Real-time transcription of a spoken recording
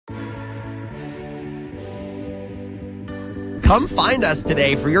come find us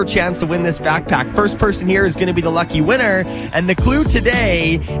today for your chance to win this backpack. First person here is going to be the lucky winner. And the clue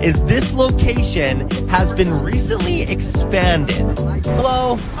today is this location has been recently expanded.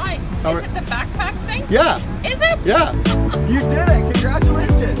 Hello. Hi. Is it the backpack thing? Yeah. Is it? Yeah. You did it.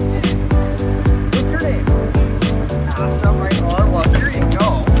 Congratulations. What's your name? Asha, right on. Well, here you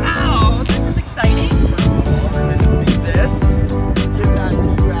go. Wow, this is exciting. And then just do this. Give that to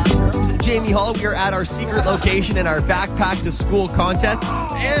you, Asha. Jamie Hall, we are at our secret location in our backpack to school contest.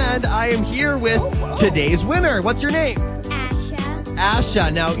 And I am here with today's winner. What's your name?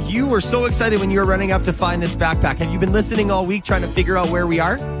 Asha, now you were so excited when you were running up to find this backpack. Have you been listening all week trying to figure out where we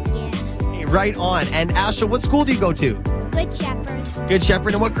are? Yeah. Hey, right on. And Asha, what school do you go to? Good Shepherd. Good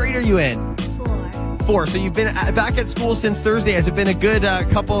Shepherd. And what grade are you in? 4. 4. So you've been back at school since Thursday. Has it been a good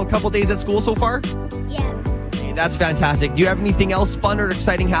couple days at school so far? Yeah. Hey, that's fantastic. Do you have anything else fun or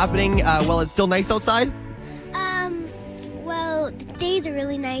exciting happening while it's still nice outside? Well, the days are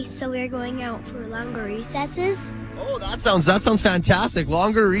really nice, so we're going out for longer recesses. Oh, that sounds fantastic.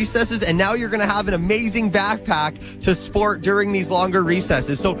 Longer recesses, and now you're going to have an amazing backpack to sport during these longer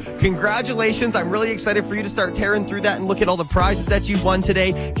recesses. So congratulations. I'm really excited for you to start tearing through that and look at all the prizes that you've won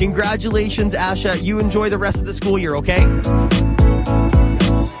today. Congratulations, Asha. You enjoy the rest of the school year, okay?